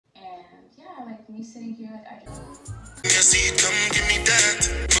me sitting here, like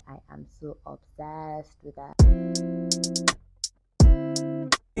I am so obsessed with that.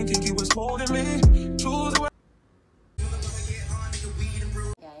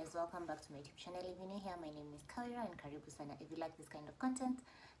 Guys, welcome back to my YouTube channel. If you're new here, my name is Kawira and Karibu Sana. If you like this kind of content,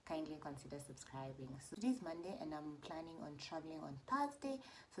 kindly consider subscribing. So today is Monday and I'm planning on traveling on Thursday.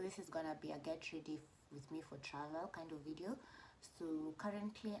 So this is gonna be a get ready with me for travel kind of video. So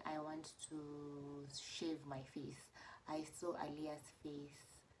currently I want to shave my face. I saw Alliyah's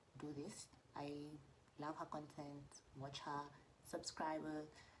face do this. I love her content, watch her, subscribe her.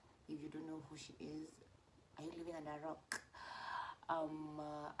 If you don't know who she is, are you living under a rock? I'll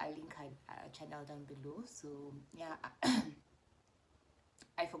link her channel down below. So yeah,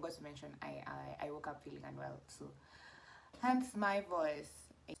 I forgot to mention I woke up feeling unwell, so hence my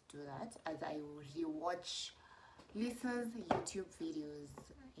voice. I do that as I rewatch Lisa's YouTube videos.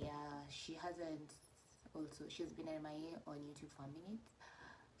 Yeah, she's been MIA on YouTube for a minute.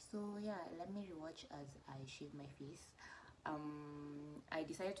 So yeah, let me rewatch as I shave my face. I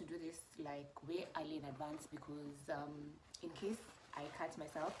decided to do this like way early in advance because in case I cut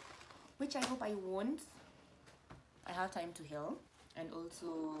myself, which I hope I won't, I have time to heal. And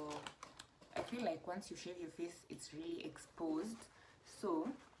also I feel like once you shave your face, it's really exposed. So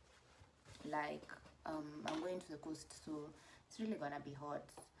like I'm going to the coast, so it's really gonna be hot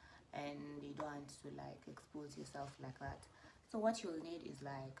and you don't want to like expose yourself like that. So what you'll need is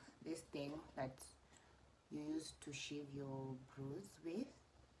like this thing that you use to shave your brows with,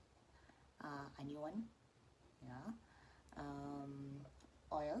 a new one, yeah.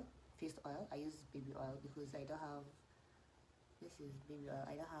 Oil, face oil. I use baby oil because I don't have, this is baby oil,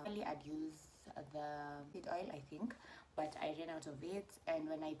 I don't have. Really, I'd use the seed oil, I think, but I ran out of it. And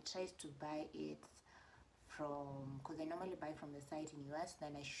when I tried to buy it from, because I normally buy from the site in US,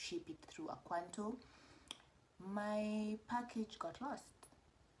 then I ship it through a Quanto, my package got lost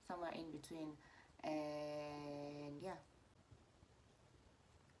somewhere in between. And yeah,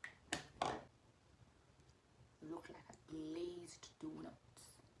 look like a glazed donut.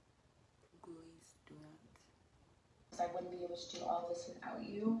 I wouldn't be able to do all this without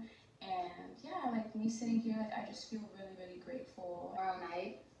you. And yeah, like me sitting here, like I just feel really, really grateful. Tomorrow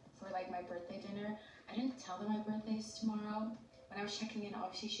night for like my birthday dinner, I didn't tell them my birthday's tomorrow. When I was checking in,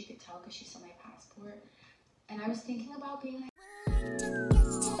 obviously she could tell because she saw my passport. And I was thinking about being like,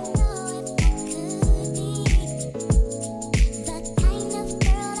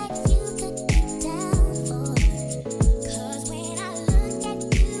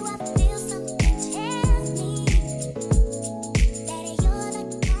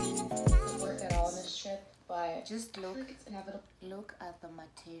 just look at the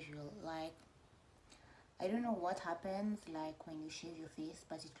material. Like, I don't know what happens like when you shave your face,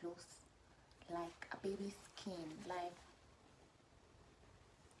 but it looks like a baby's skin. Like,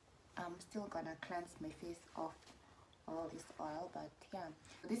 I'm still gonna cleanse my face off all this oil, but yeah,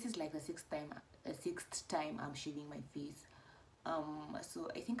 this is like the sixth time I'm shaving my face. So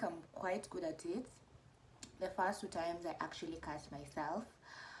I think I'm quite good at it. The first two times I actually cut myself.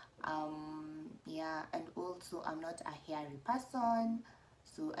 Yeah, and also I'm not a hairy person,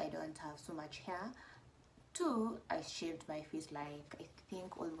 so I don't have so much hair. Two, I shaved my face like I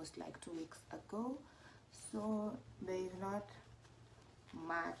think almost like 2 weeks ago, so there is not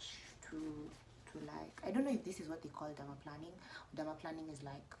much to like. I don't know if this is what they call dermaplaning. Dermaplaning is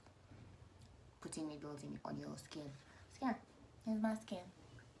like putting needles on your skin. So yeah, here's my skin.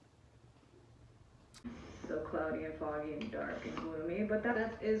 So cloudy and foggy and dark and gloomy, but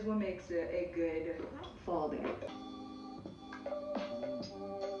that is what makes it a good fall day.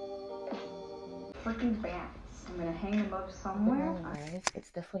 Freaking bands. I'm gonna hang them up somewhere. Good morning, guys.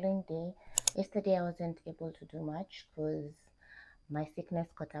 It's the following day. Yesterday I wasn't able to do much because my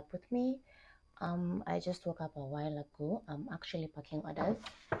sickness caught up with me. I just woke up a while ago. I'm actually packing orders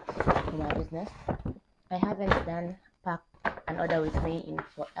for my business. I haven't done pack an order with me in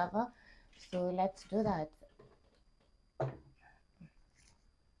forever, so let's do that.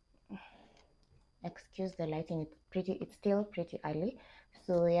 Excuse the lighting, it's still pretty early.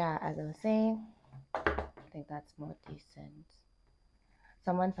 So yeah, as I was saying, I think that's more decent.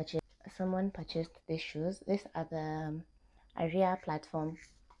 Someone purchased these shoes. These are the Alliyah platform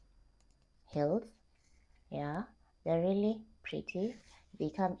heels. Yeah, they're really pretty.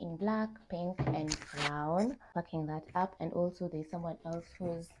 They come in black, pink and brown. Packing that up. And also there's someone else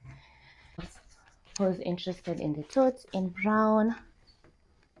who's interested in the totes in brown,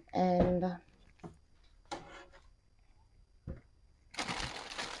 and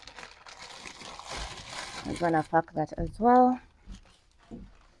I'm gonna pack that as well.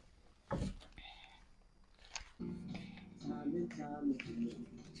 So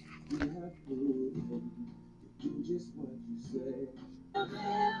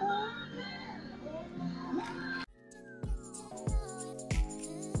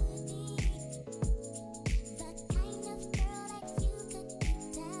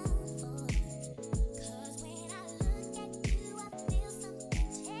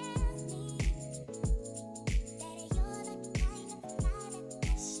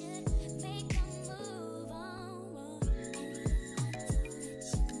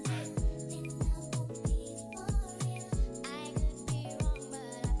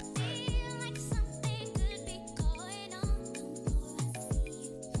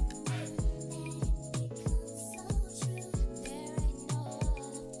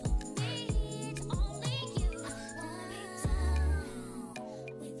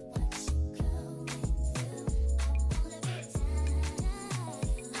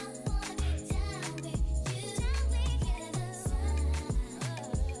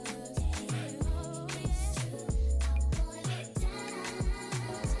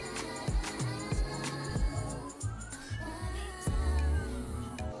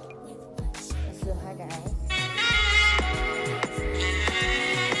hi guys.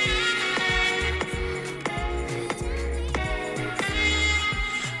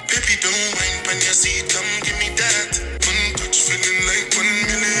 Baby, don't mind when you see it, come give me that. One touch feeling like 1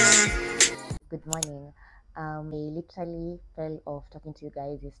 million. Good morning. I literally fell off talking to you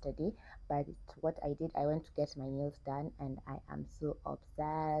guys yesterday, but what I did, I went to get my nails done, and I am so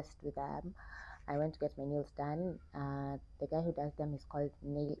obsessed with them. I went to get my nails done. The guy who does them is called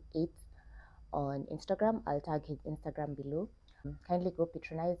Nail 8 on Instagram. I'll tag his Instagram below. Kindly go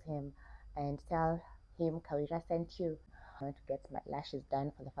patronize him and tell him Kawira sent you. I went to get my lashes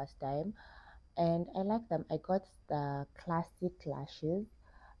done for the first time, and I like them. I got the classic lashes,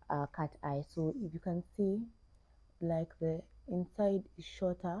 cat eye. So if you can see, like the inside is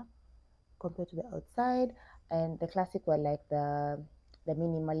shorter compared to the outside, and the classic were like the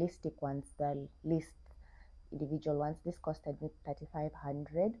minimalistic ones, the least individual ones. This costed me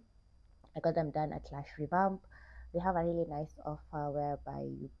 3,500. I got them done at Lash Revamp. They have a really nice offer whereby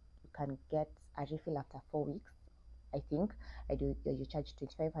you can get a refill after 4 weeks. I think you charge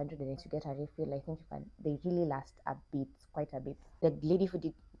 2,500 and you get a refill. I think you can. They really last a bit, quite a bit. The lady who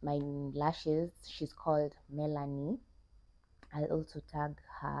did my lashes, she's called Melanie. I'll also tag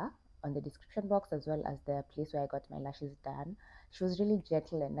her on the description box, as well as the place where I got my lashes done. She was really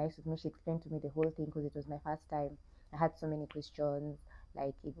gentle and nice with me. She explained to me the whole thing because it was my first time. I had so many questions,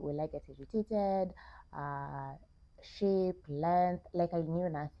 like if will I get irritated, shape, length, like I knew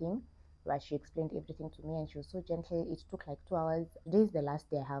nothing. But she explained everything to me, and she was so gentle. It took like 2 hours. Today is the last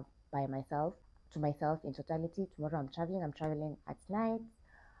day I have by myself, to myself in totality. Tomorrow I'm traveling at night.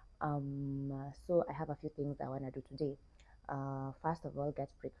 So I have a few things I want to do today. First of all, get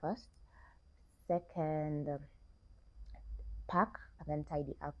breakfast. Second, pack and then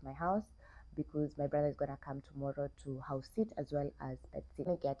tidy up my house, because my brother is gonna come tomorrow to house sit as well as bed sit.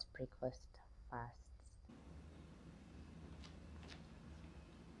 Let me get breakfast first.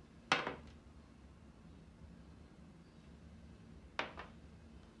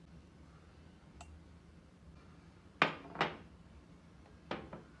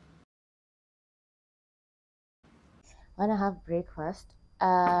 Wanna have breakfast.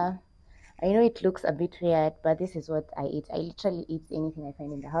 I know it looks a bit weird, but this is what I eat. I literally eat anything I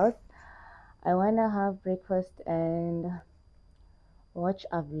find in the house. I wanna have breakfast and watch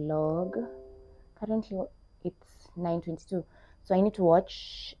a vlog. Currently it's 9:22, so I need to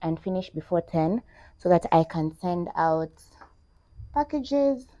watch and finish before 10 so that I can send out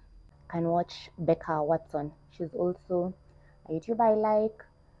packages. Can watch Becca Watson. She's also a YouTuber I like.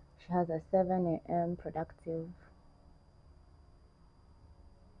 She has a 7 a.m. productive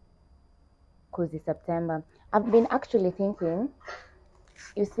cozy September. I've been actually thinking,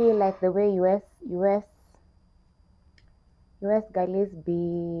 you see, like the way US girlies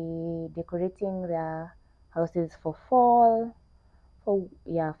be decorating their houses for fall, for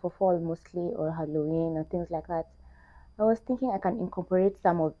fall mostly, or Halloween or things like that. I was thinking I can incorporate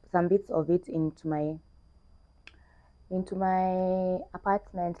some bits of it into my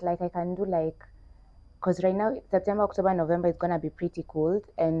apartment. Like I can do like, because right now September, October, November is gonna be pretty cold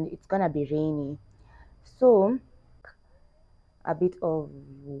and it's gonna be rainy. So a bit of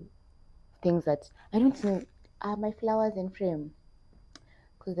things that I don't know, are my flowers in frame,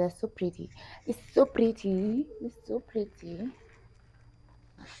 because they're so pretty. It's so pretty. It's so pretty.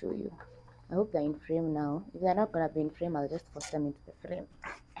 I'll show you. I hope they're in frame now. If they're not gonna be in frame, I'll just force them into the frame.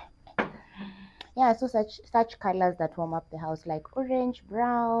 Yeah, so such colors that warm up the house, like orange,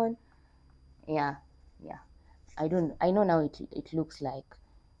 brown. Yeah. I know now it looks like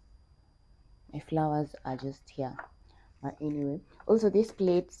my flowers are just here, but anyway. Also, this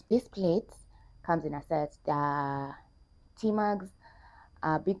plate comes in a set. The tea mugs,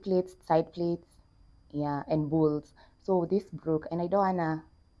 big plates, side plates, yeah, and bowls. So this broke and I don't wanna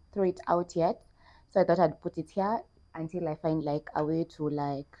throw it out yet, so I thought I'd put it here until I find like a way to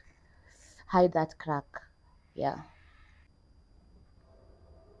like hide that crack. Yeah.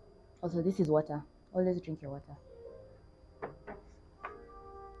 Also, this is water. Always drink your water.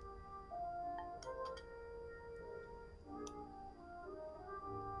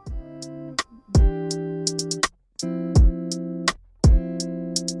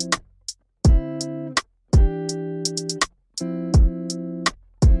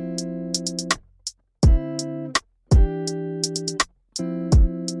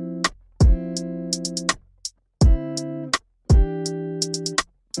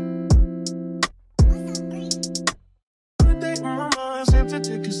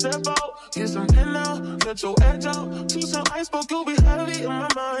 Get some in now, let your edge out. To some ice, but you'll be heavy in my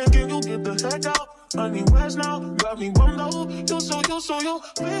mind. Can you get the heck out? I need rest now, got me one low. You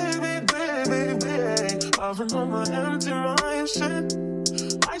baby, baby, baby. I've been on my empty mind, shit.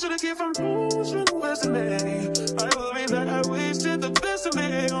 I should have get from Bruce from yesterday. I worry that I wasted the best of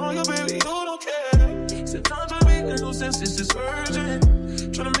me. Oh, you baby, you don't care. Sit down to me, and no sense, this is urgent.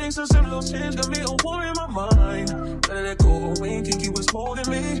 Tryna make some simple change, got me a war in my mind. Let it go away, think you was holding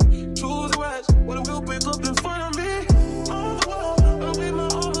me. Choose the west, what it will pick up in front of me. On the wall, I'll be my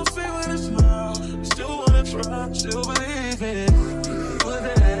own favorite smile. Still wanna try, still believe in good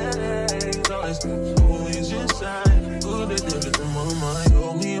days. Always inside, good days in my mind.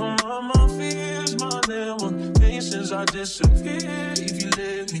 Hold me on my fears, my damn patience, I disappear if you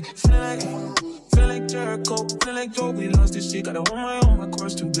let me. Feel like Jericho, feel like Joe, we lost this shit. Gotta on my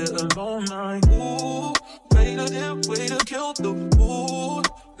course to get alone night. Ooh, way to kill the mood.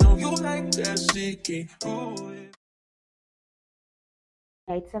 Know you like that sticky. Ooh.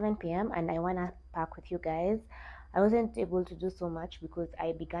 It's 7 p.m. and I wanna pack with you guys. I wasn't able to do so much because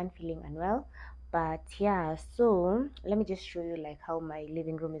I began feeling unwell, but yeah, so let me just show you like how my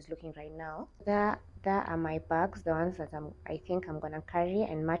living room is looking right now. There are my bags, the ones that I think I'm gonna carry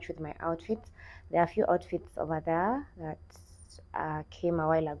and match with my outfits. There are a few outfits over there that came a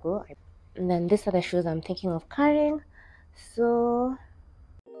while ago, and then these are the shoes I'm thinking of carrying. So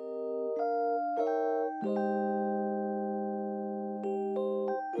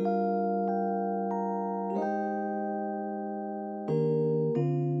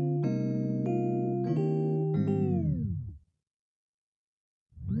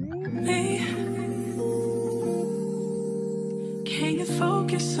can you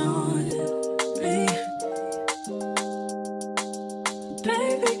focus on me?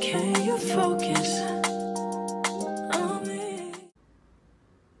 Baby, can you focus on me?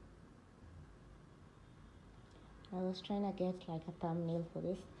 I was trying to get like a thumbnail for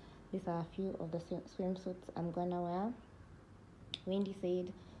this. These are a few of the swimsuits I'm gonna wear. Wendy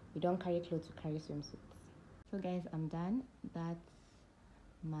said we don't carry clothes, we carry swimsuits. So guys, I'm done. That's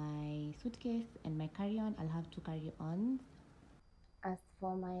my suitcase and my carry-on. I'll have 2 carry-ons. As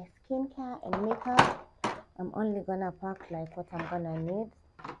for my skincare and makeup, I'm only gonna pack like what I'm gonna need.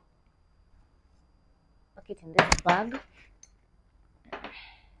 Pack it in this bag. I'm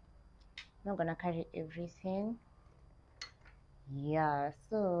not gonna carry everything. Yeah,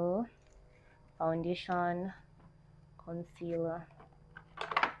 so foundation, concealer.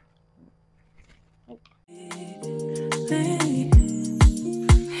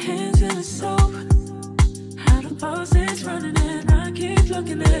 Hands in the soap, how the faucet's running and I keep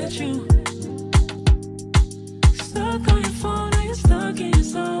looking at you. Stuck on your phone, or you're stuck in your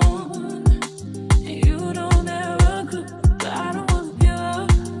zone. You don't have a clue, but I don't wanna give up,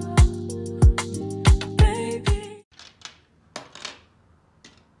 baby.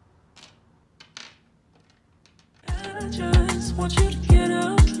 I just want you to get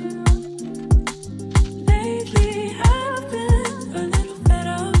up. Lately I've been a little fed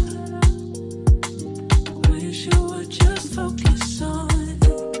up. Wish you would just focus on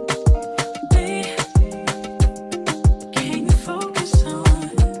me. Can you focus on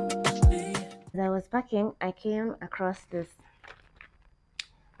me? As I was packing, I came across this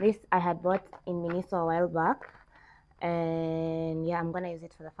I had bought in Miniso a while back, and yeah, I'm gonna use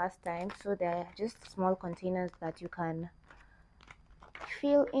it for the first time. So they're just small containers that you can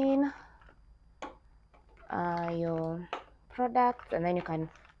fill in your products, and then you can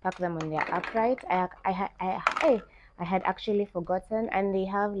pack them on their upright. I had actually forgotten, and they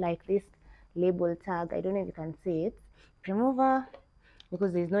have like this label tag. I don't know if you can see it. Remover,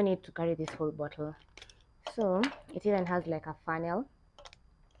 because there's no need to carry this whole bottle. So it even has like a funnel.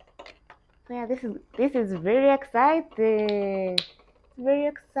 So yeah, this is very exciting. It's very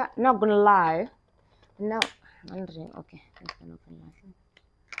exciting. Not gonna lie. Now I'm wondering. Okay, I can open that.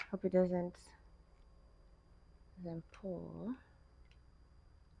 Hope it doesn't pour.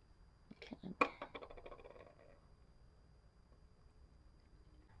 Okay.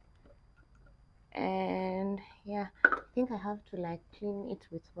 And yeah, I think I have to like clean it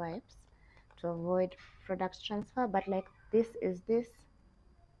with wipes to avoid product transfer. But like this is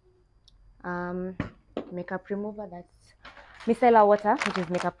makeup remover, that's micellar water, which is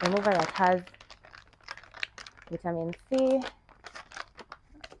makeup remover that has vitamin C.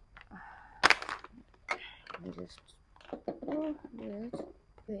 Just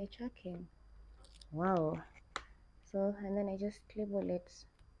they're checking. Wow. So and then I just label it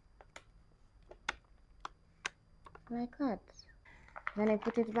like that. Then I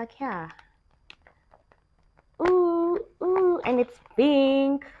put it back here. Ooh, and it's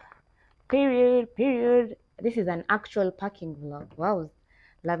pink. Period. This is an actual packing vlog. Wow,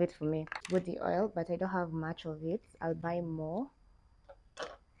 love it for me. Body oil, but I don't have much of it. I'll buy more.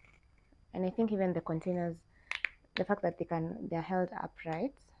 And I think even the containers, the fact that they're held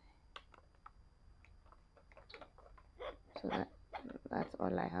upright. So that's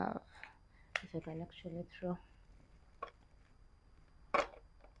all I have. If I can actually throw.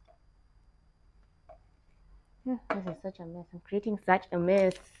 This is such a mess. I'm creating such a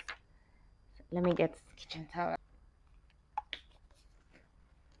mess. Let me get kitchen towel.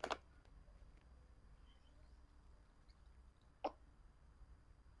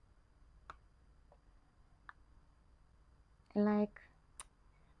 Like,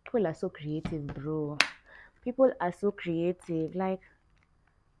 people are so creative, bro. People are so creative. Like,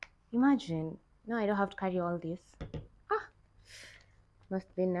 imagine. No, I don't have to carry all this.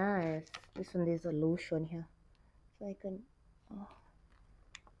 Must be nice. This one, there's a lotion here. So I can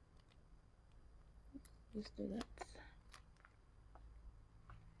just do that.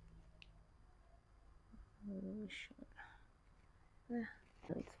 Lotion.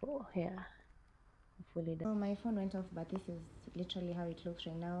 So it's for here. Hopefully done. So my phone went off, but this is literally how it looks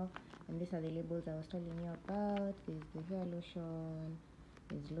right now. And these are the labels I was telling you about. There's the hair lotion,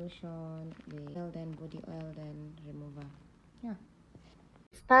 there's lotion, the oil, then body oil, then remover. Yeah.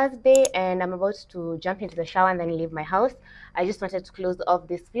 It's Thursday and I'm about to jump into the shower and then leave my house. I just wanted to close off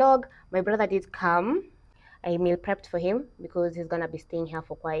this vlog. My brother did come. I meal prepped for him because he's gonna be staying here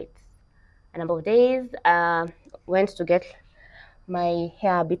for quite a number of days. Went to get my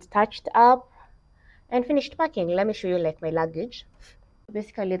hair a bit touched up and finished packing. Let me show you like my luggage.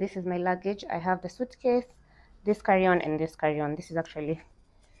 Basically, this is my luggage. I have the suitcase, this carry-on, and this carry-on. This is actually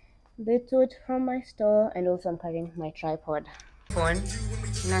the tote from my store, and also I'm carrying my tripod. Phone,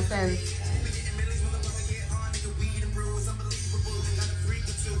 in a sense.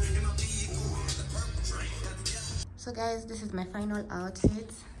 So guys, this is my final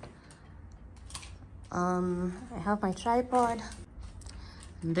outfit. I have my tripod.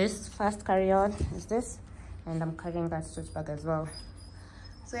 This first carry-on is this, and I'm carrying that tote bag as well.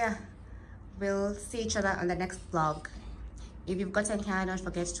 So yeah, we'll see each other on the next vlog. If you've gotten here, don't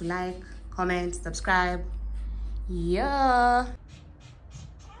forget to like, comment, subscribe. Yeah.